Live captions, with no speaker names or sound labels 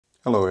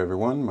Hello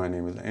everyone, my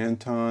name is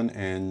Anton,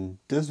 and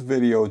this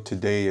video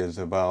today is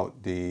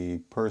about the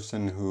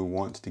person who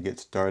wants to get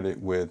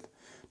started with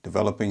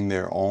developing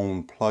their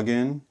own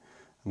plugin.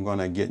 I'm going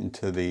to get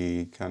into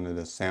the kind of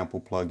the sample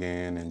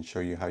plugin and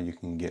show you how you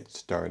can get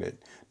started.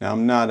 Now,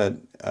 I'm not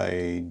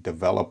a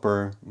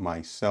developer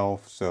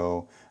myself,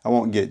 so I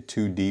won't get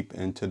too deep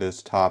into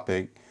this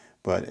topic,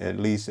 but at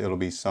least it'll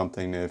be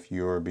something. If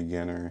you're a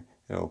beginner,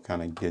 it'll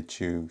kind of get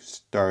you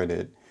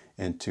started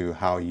into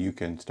how you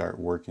can start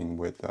working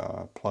with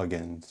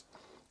plugins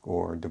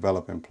or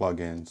developing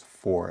plugins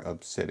for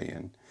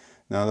Obsidian.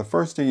 Now, the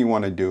first thing you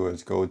want to do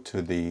is go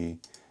to the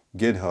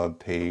GitHub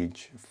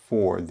page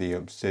for the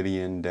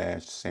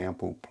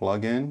obsidian-sample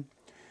plugin.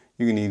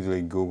 You can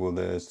easily Google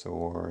this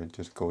or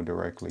just go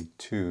directly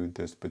to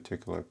this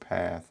particular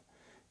path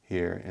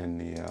here in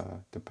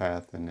the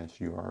path in this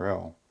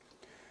URL.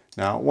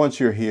 Now, once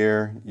you're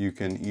here, you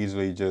can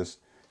easily just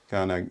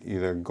kind of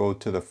either go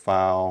to the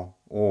file,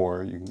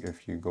 or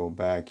if you go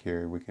back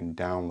here, we can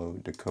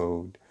download the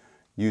code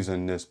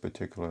using this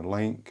particular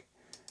link.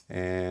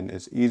 And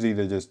it's easy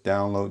to just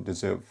download the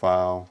zip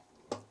file.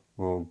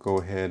 We'll go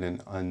ahead and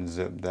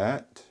unzip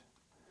that.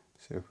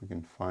 See if we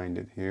can find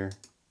it here.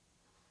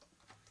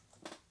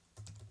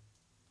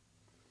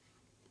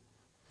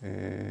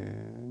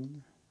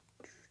 And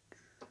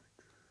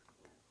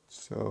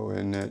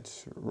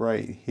it's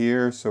right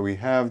here. So we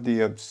have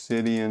the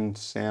Obsidian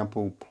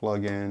sample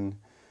plugin.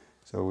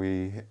 So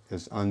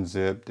it's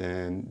unzipped,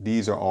 and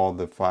these are all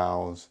the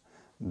files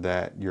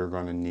that you're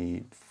going to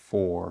need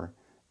for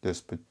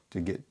this to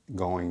get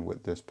going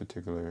with this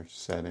particular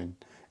setting.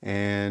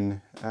 And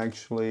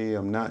actually,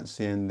 I'm not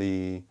seeing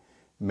the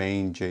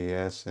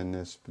main.js in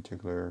this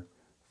particular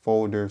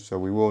folder, so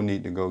we will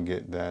need to go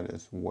get that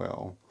as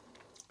well.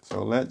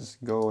 So let's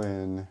go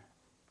and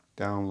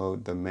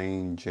download the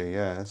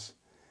main.js.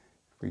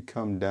 If we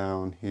come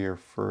down here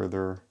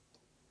further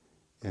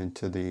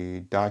into the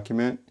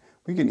document,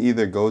 we can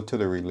either go to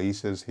the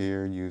releases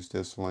here, use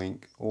this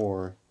link,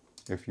 or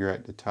if you're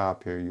at the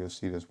top here, you'll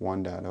see this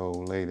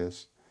 1.0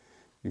 latest.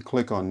 You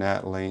click on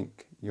that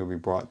link, you'll be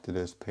brought to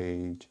this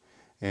page,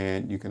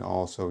 and you can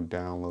also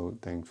download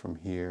things from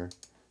here.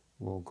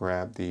 We'll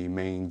grab the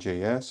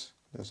main.js.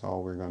 That's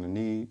all we're going to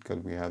need because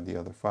we have the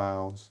other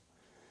files.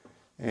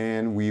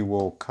 And we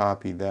will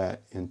copy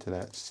that into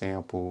that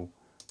sample,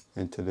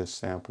 into this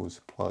samples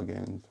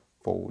plugins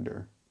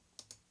folder.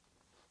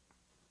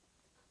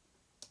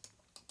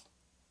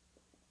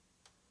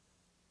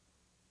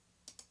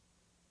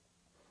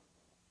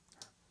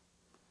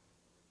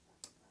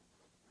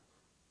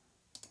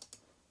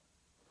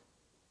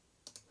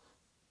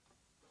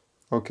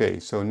 Okay,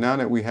 so now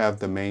that we have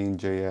the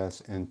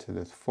main.js into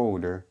this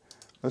folder,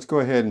 let's go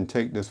ahead and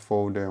take this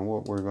folder, and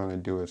what we're going to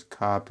do is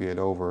copy it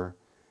over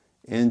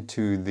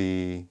into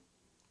the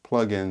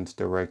plugins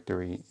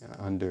directory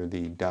under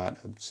the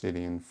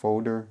 .obsidian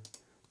folder.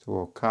 So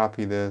we'll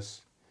copy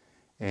this,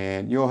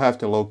 and you'll have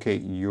to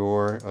locate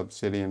your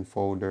Obsidian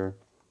folder.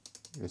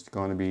 It's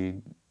going to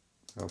be,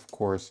 of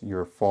course,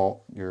 your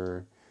vault.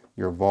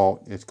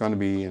 It's going to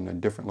be in a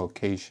different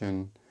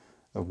location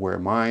of where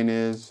mine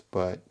is,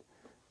 but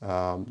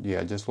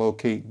yeah, just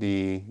locate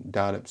the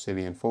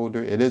 .obsidian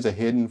folder. It is a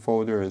hidden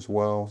folder as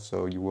well,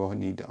 so you will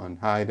need to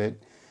unhide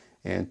it.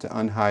 And to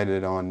unhide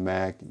it on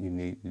Mac, you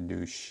need to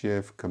do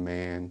Shift,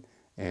 Command,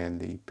 and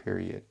the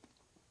period.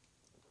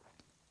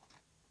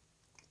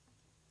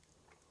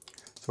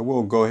 So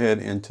we'll go ahead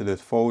into this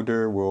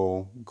folder.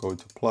 We'll go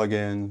to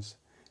Plugins,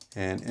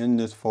 and in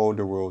this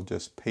folder, we'll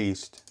just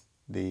paste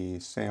the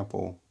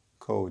sample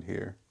code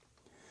here.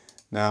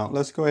 Now,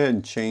 let's go ahead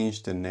and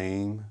change the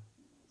name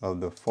of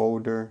the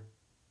folder,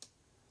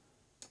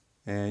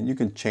 and you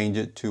can change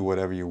it to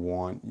whatever you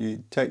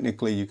want.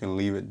 Technically you can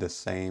leave it the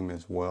same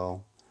as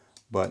well,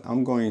 but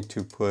I'm going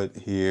to put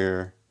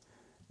here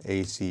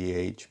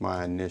ACH,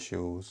 my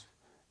initials,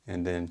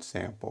 and then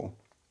sample.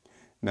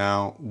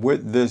 Now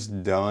with this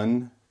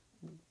done,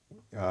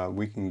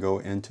 we can go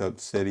into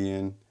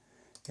Obsidian,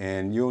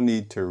 and you'll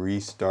need to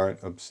restart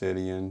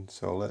Obsidian.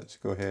 So let's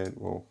go ahead,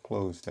 we'll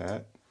close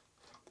that.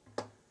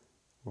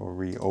 We'll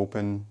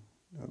reopen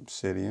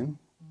Obsidian.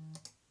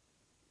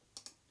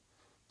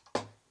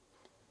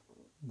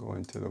 Go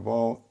into the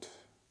vault,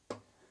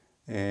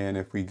 and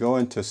if we go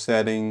into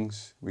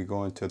settings, we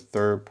go into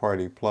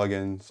third-party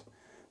plugins,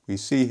 we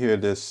see here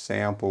this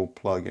sample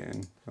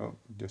plugin. Oh,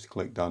 just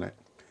clicked on it.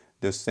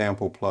 This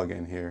sample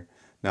plugin here.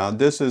 Now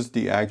this is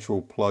the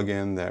actual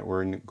plugin that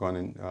we're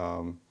going to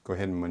go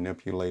ahead and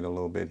manipulate a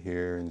little bit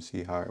here and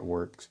see how it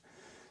works.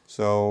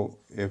 So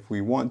if we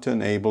want to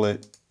enable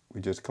it,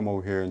 we just come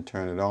over here and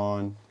turn it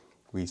on.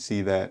 We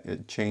see that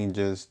it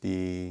changes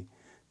the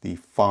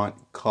font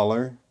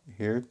color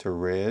here to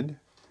red,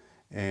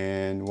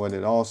 and what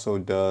it also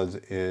does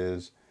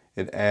is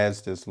it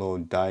adds this little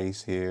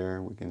dice here.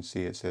 We can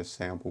see it says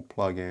sample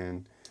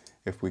plugin.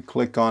 If we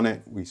click on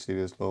it, we see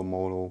this little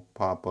modal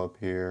pop up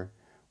here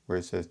where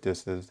it says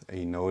this is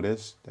a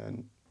notice.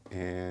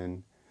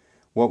 And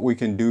what we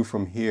can do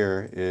from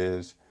here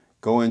is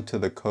go into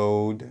the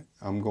code.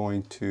 I'm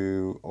going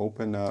to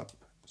open up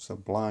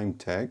Sublime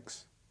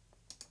Text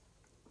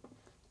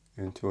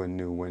into a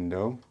new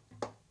window.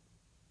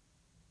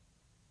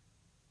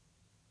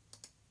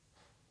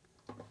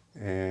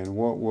 And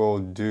what we'll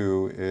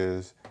do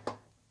is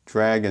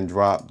drag and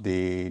drop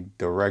the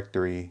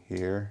directory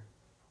here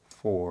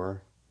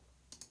for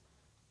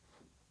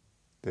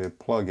the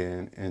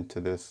plugin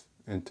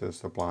into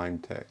Sublime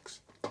Text.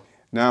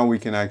 Now we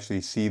can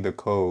actually see the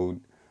code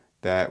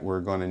that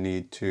we're going to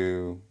need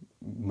to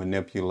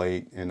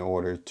manipulate in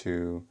order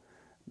to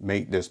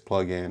make this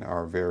plugin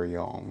our very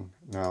own.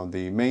 Now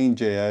the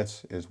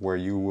main.js is where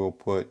you will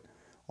put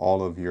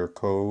all of your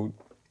code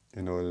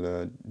in order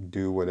to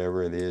do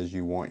whatever it is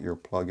you want your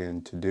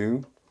plugin to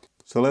do.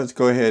 So let's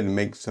go ahead and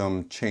make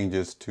some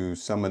changes to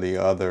some of the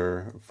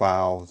other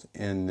files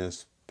in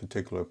this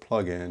particular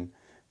plugin,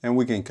 and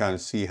we can kind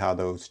of see how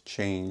those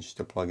change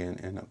the plugin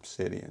in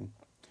Obsidian.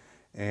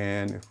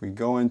 And if we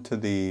go into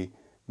the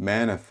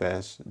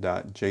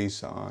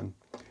manifest.json,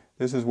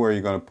 this is where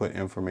you're going to put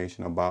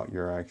information about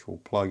your actual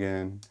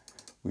plugin.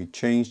 We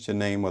changed the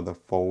name of the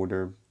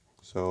folder,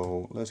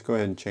 so let's go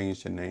ahead and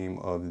change the name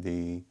of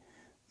the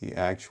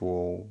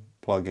actual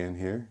plugin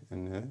here,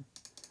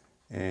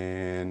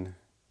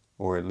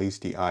 or at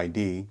least the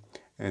ID,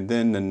 and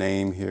then the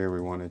name here, we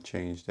want to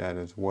change that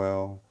as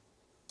well.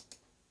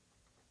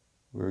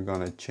 We're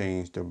going to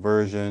change the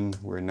version.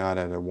 We're not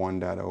at a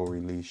 1.0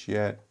 release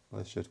yet.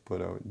 Let's just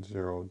put a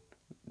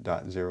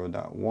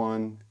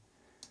 0.0.1.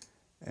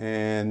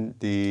 And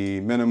the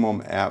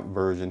minimum app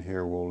version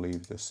here we'll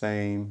leave the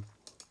same.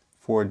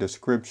 For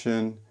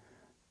description,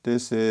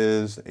 this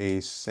is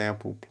a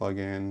sample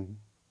plugin.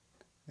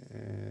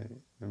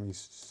 Let me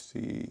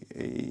see,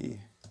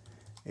 a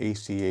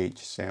ACH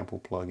sample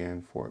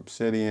plugin for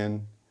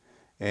Obsidian.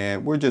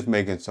 And we're just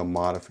making some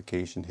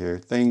modification here.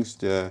 Things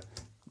to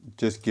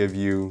just give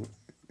you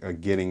a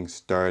getting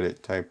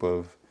started type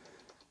of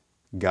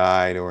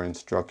guide or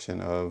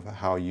instruction of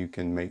how you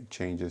can make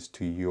changes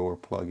to your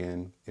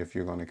plugin if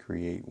you're going to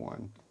create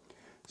one.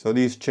 So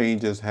these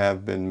changes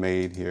have been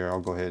made here. I'll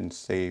go ahead and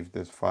save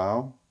this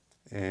file,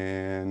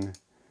 and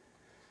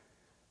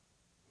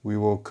we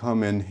will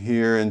come in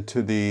here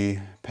into the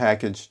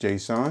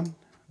package.json.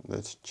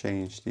 Let's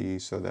change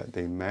these so that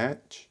they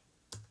match.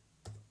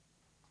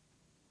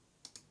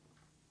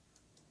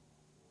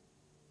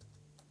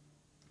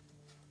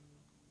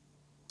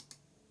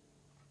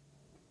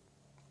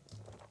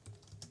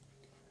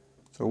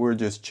 So we're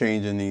just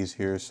changing these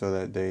here so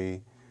that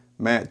they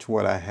match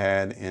what I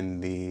had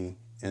in the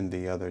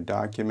other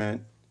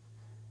document,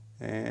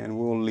 and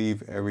we'll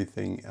leave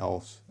everything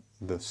else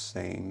the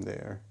same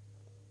there.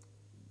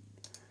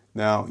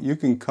 Now you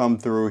can come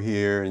through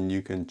here and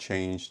you can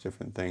change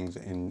different things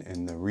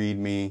in the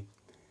README.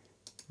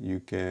 You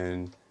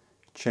can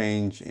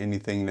change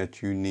anything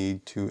that you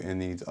need to in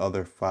these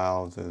other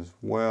files as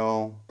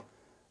well.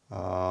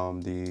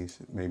 These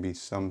maybe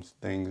some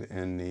things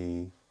in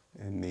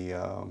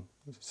the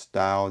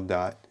style.css,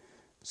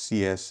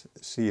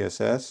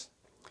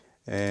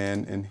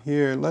 and in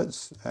here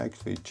let's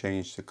actually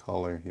change the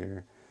color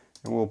here,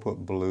 and we'll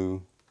put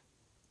blue.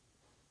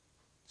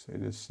 So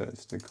this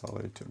sets the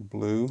color to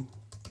blue.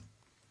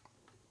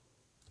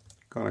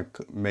 Gonna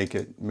make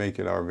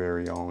it our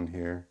very own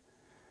here,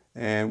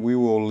 and we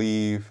will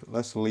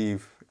let's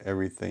leave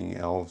everything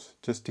else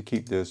just to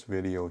keep this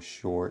video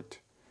short.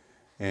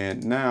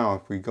 And now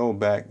if we go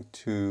back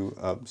to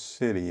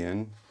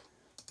Obsidian,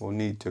 we'll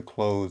need to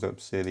close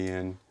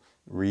Obsidian,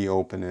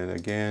 reopen it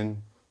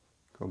again,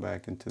 go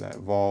back into that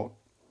vault,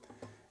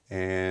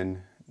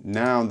 and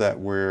now that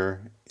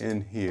we're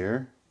in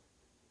here,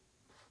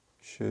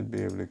 should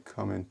be able to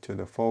come into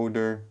the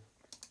folder,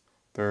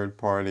 third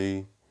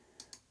party.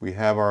 We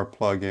have our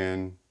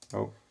plugin,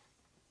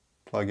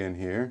 plugin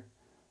here.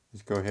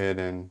 Let's go ahead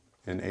and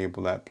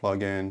enable that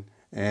plugin.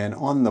 And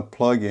on the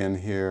plugin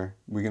here,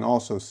 we can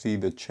also see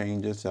the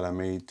changes that I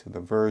made to the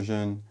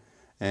version,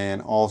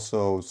 and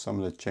also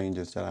some of the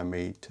changes that I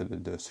made to the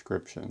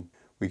description.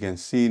 We can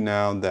see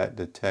now that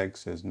the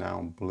text is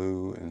now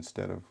blue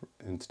instead of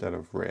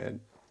red.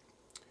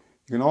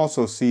 You can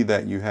also see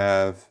that you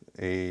have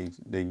they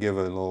give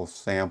a little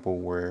sample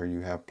where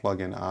you have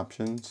plugin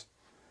options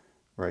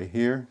right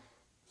here.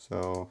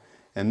 So,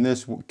 and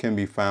this can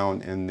be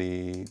found in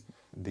the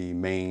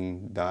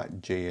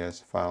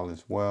main.js file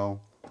as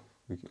well.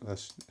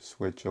 Let's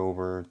switch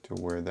over to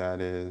where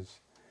that is,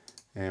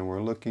 and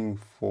we're looking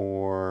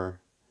for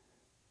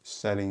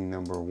setting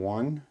number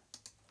 1.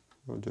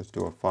 We'll just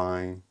do a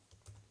find.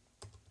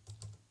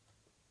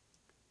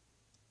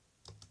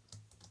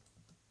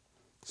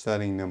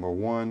 Setting number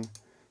 1.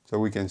 So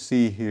we can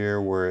see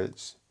here where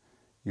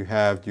you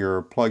have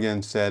your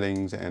plugin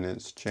settings, and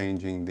it's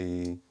changing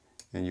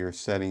and you're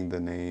setting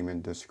the name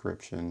and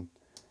description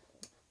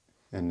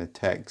and the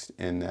text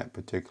in that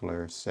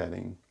particular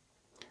setting.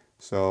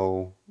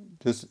 So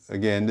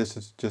again, this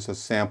is just a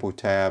sample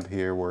tab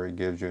here where it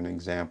gives you an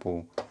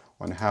example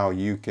on how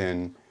you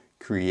can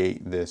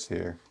create this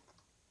here.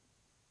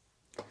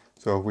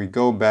 So if we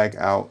go back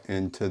out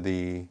into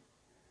the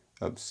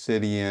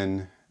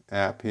Obsidian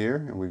app here,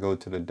 and we go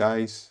to the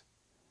dice,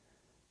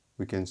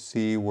 we can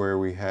see where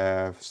we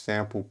have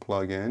sample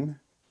plugin,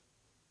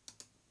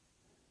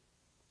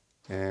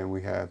 and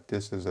we have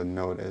this as a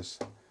notice.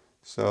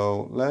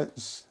 So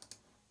let's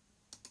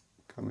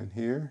come in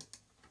here,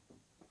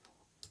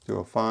 do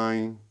a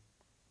find,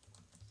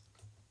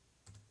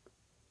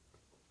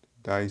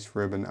 dice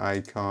ribbon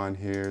icon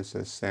here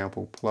says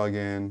sample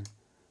plugin.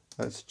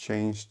 Let's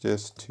change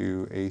this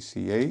to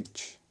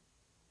ACH.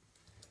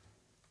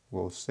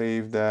 We'll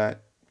save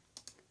that.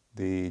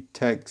 The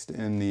text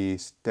in the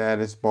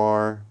status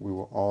bar, we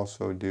will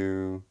also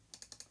do,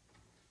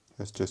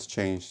 let's just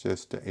change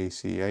this to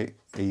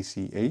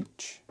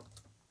ACH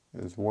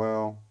as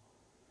well.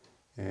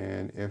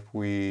 And if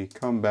we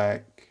come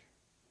back,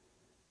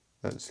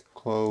 let's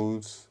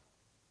close,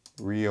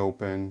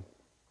 reopen,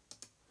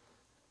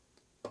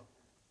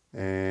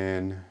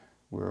 and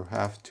we'll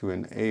have to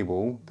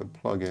enable the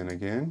plugin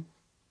again.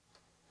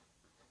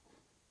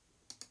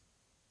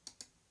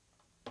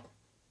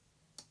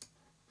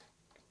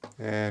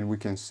 And we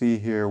can see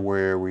here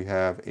where we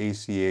have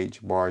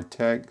ACH bar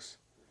text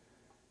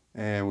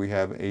and we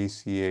have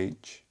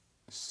ACH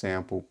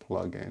sample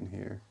plugin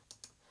here.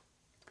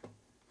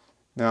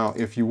 Now,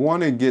 if you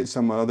want to get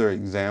some other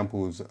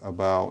examples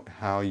about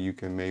how you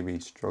can maybe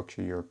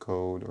structure your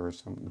code or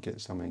get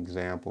some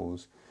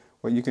examples,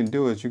 what you can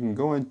do is you can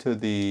go into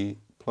the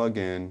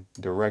plugin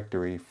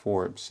directory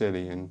for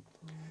Obsidian,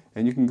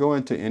 and you can go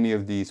into any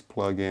of these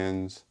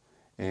plugins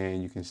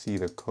and you can see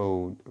the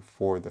code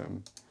for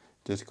them.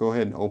 Just go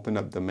ahead and open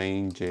up the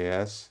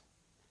main.js.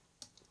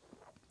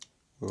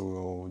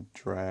 We'll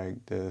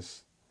drag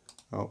this.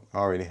 Oh, I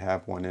already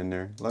have one in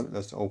there.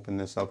 Let's open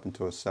this up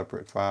into a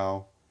separate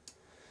file.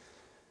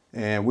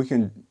 And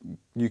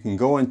you can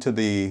go into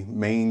the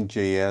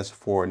main.js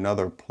for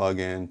another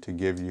plugin to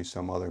give you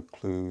some other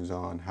clues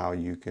on how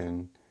you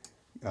can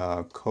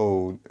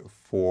code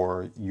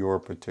for your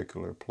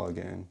particular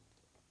plugin.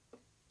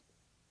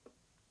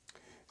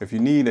 If you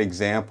need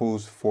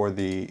examples for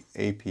the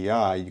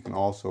API, you can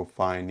also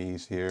find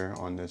these here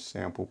on this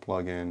sample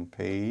plugin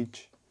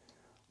page.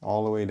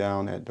 All the way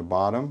down at the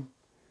bottom,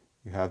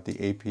 you have the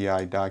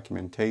API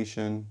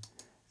documentation,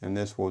 and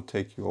this will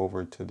take you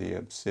over to the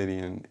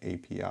Obsidian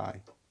API.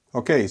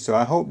 Okay, so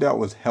I hope that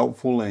was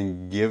helpful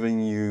in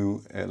giving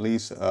you at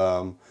least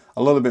a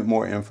little bit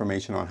more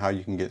information on how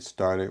you can get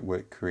started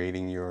with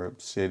creating your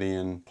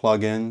Obsidian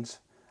plugins.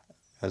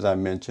 As I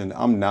mentioned,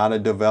 I'm not a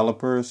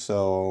developer,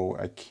 so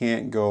I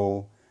can't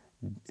go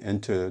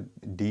into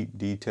deep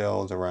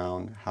details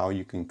around how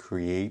you can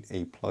create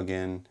a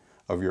plugin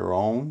of your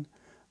own.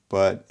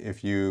 But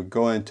if you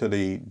go into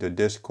the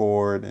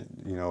Discord,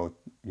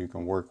 you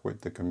can work with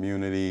the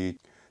community.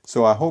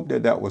 So I hope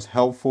that was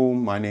helpful.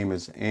 My name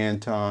is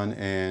Anton,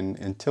 and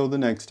until the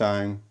next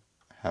time,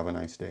 have a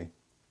nice day.